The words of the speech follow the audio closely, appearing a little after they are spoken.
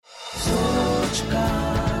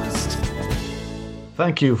Sochcast.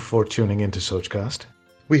 Thank you for tuning into Sochcast.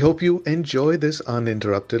 We hope you enjoy this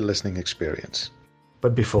uninterrupted listening experience.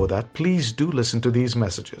 But before that, please do listen to these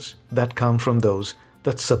messages that come from those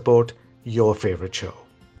that support your favorite show.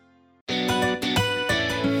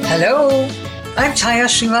 Hello, I'm Chaya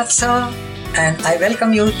Srivatsa and I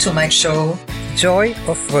welcome you to my show, Joy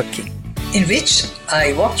of Working, in which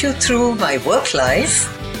I walk you through my work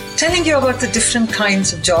life, telling you about the different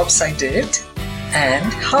kinds of jobs I did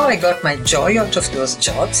and how I got my joy out of those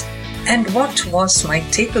jobs and what was my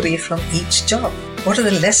takeaway from each job. What are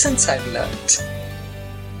the lessons I've learned?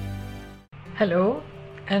 Hello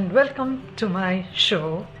and welcome to my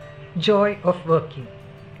show, Joy of Working.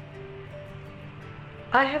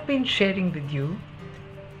 I have been sharing with you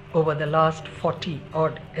over the last 40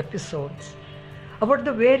 odd episodes about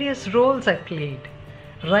the various roles I played,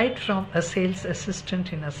 right from a sales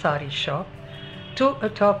assistant in a sari shop to a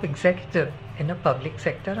top executive in a public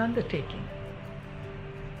sector undertaking.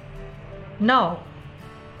 Now,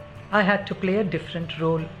 I had to play a different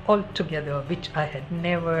role altogether, which I had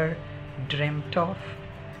never dreamt of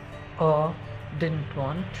or didn't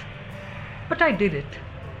want, but I did it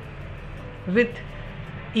with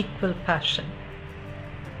equal passion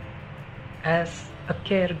as a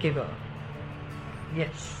caregiver.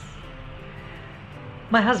 Yes,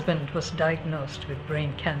 my husband was diagnosed with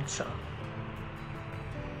brain cancer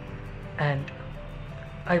and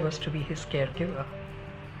I was to be his caregiver.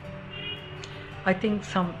 I think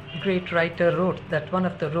some great writer wrote that one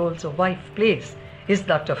of the roles a wife plays is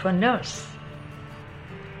that of a nurse.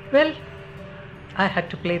 Well, I had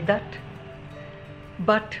to play that,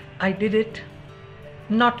 but I did it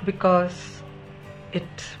not because it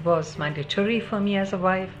was mandatory for me as a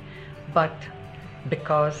wife, but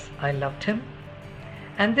because I loved him,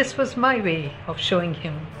 and this was my way of showing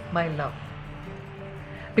him my love.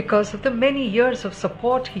 Because of the many years of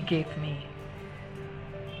support he gave me,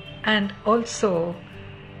 and also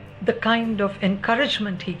the kind of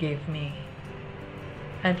encouragement he gave me.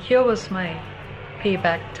 And here was my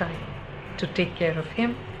payback time to take care of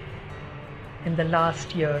him in the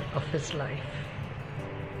last year of his life.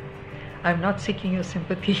 I'm not seeking your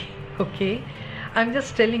sympathy, okay? I'm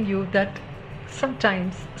just telling you that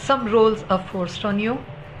sometimes some roles are forced on you.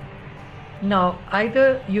 Now,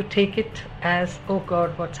 either you take it as, oh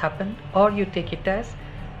God, what's happened? Or you take it as,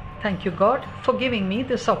 thank you God for giving me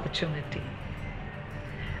this opportunity.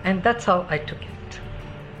 And that's how I took it.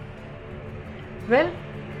 Well,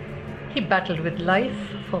 he battled with life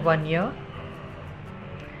for 1 year.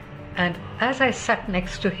 And as I sat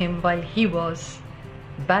next to him while he was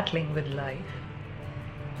battling with life,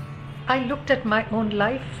 I looked at my own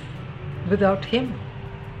life without him.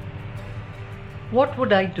 What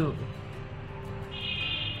would I do?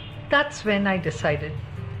 That's when I decided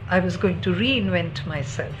I was going to reinvent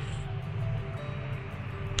myself.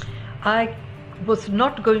 I was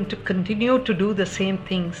not going to continue to do the same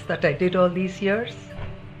things that I did all these years,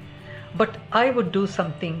 but I would do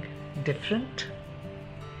something different,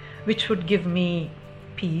 which would give me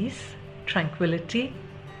peace, tranquility,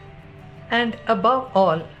 and above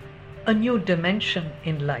all, a new dimension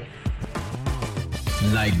in life.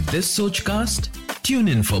 Like this Sochcast? Tune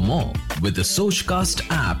in for more with the Sochcast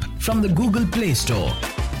app from the Google Play Store.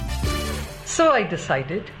 So I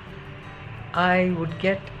decided I would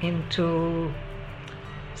get into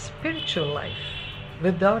spiritual life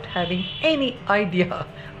without having any idea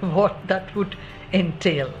what that would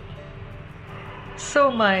entail.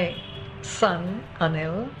 So my son,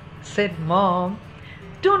 Anil, said, Mom,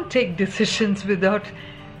 don't take decisions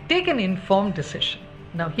take an informed decision.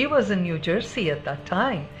 Now, he was in New Jersey at that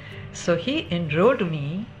time, so he enrolled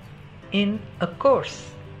me in a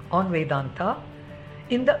course on Vedanta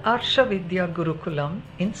in the Arsha Vidya Gurukulam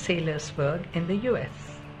in Sailorsburg in the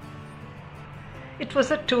US. It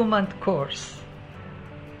was a 2-month course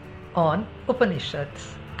on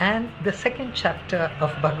Upanishads and the second chapter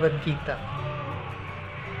of Bhagavad Gita.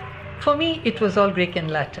 For me, it was all Greek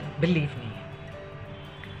and Latin, believe me.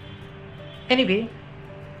 Anyway,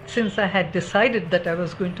 since I had decided that I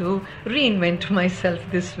was going to reinvent myself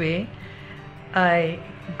this way, I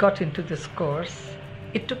got into this course.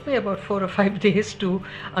 It took me about 4 or 5 days to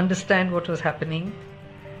understand what was happening.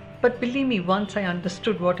 But believe me, once I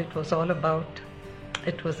understood what it was all about,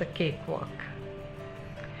 it was a cakewalk.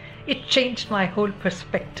 It changed my whole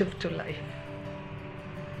perspective to life.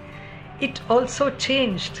 It also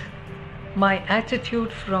changed my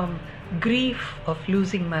attitude from grief of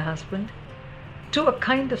losing my husband to a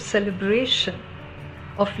kind of celebration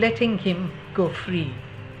of letting him go free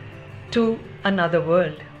to another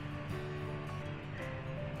world.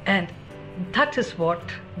 And that is what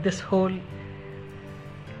this whole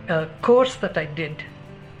course that I did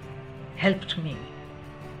helped me.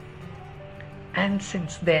 And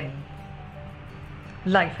since then,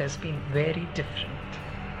 life has been very different.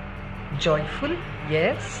 Joyful,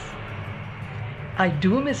 yes. I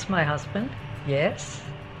do miss my husband, yes.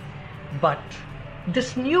 But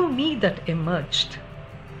this new me that emerged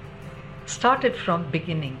started from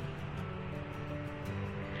beginning.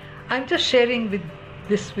 I'm just sharing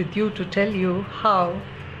this with you to tell you how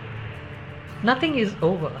nothing is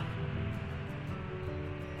over.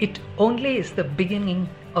 It only is the beginning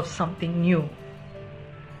of something new.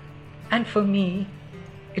 And for me,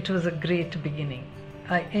 it was a great beginning.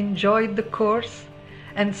 I enjoyed the course,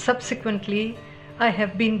 and subsequently I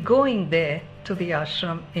have been going there to the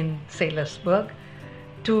ashram in Sailorsburg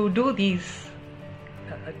to do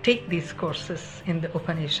take these courses in the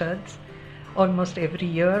Upanishads almost every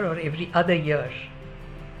year or every other year.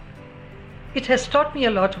 It has taught me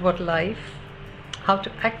a lot about life, how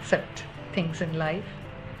to accept things in life,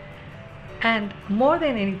 and more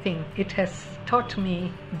than anything, it has taught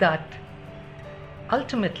me that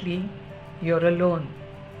ultimately you're alone,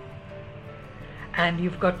 and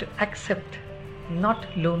you've got to accept not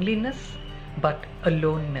loneliness but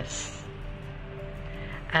aloneness,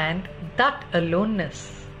 and that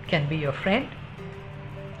aloneness can be your friend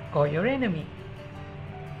or your enemy.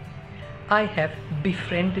 I have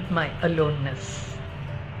befriended my aloneness,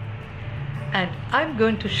 and I'm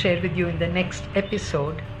going to share with you in the next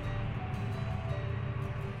episode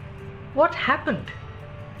what happened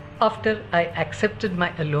after I accepted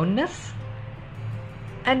my aloneness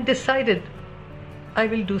and decided I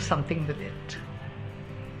will do something with it.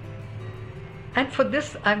 And for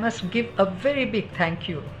this, I must give a very big thank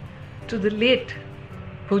you to the late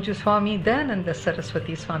Puja Swami Dayananda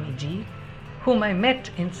Saraswati Swami Ji, whom I met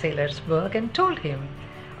in Sailorsburg and told him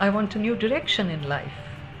I want a new direction in life.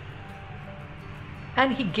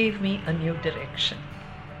 And he gave me a new direction.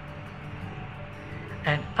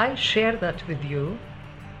 And I'll share that with you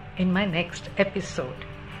in my next episode,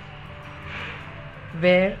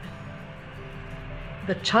 where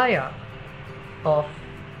the Chaya of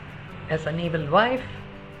as an evil wife,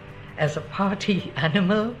 as a party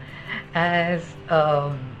animal, as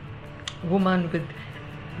a woman with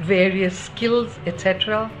various skills,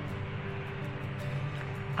 etc.,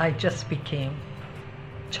 I just became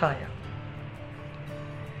Chaya.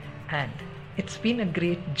 And it's been a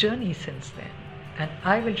great journey since then, and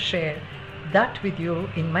I will share that with you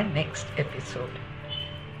in my next episode.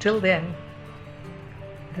 Till then,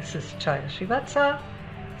 this is Chaya Srivatsa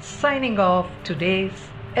signing off today's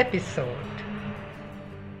episode.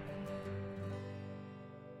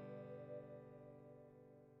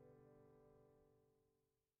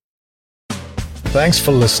 Thanks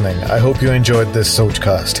for listening. I hope you enjoyed this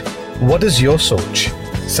Sochcast. What is your Soch?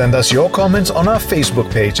 Send us your comments on our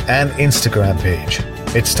Facebook page and Instagram page.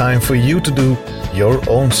 It's time for you to do your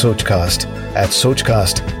own Sochcast at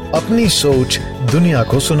Sochcast. Apni Soch Duniya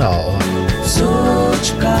ko sunao.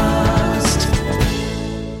 Sochcast.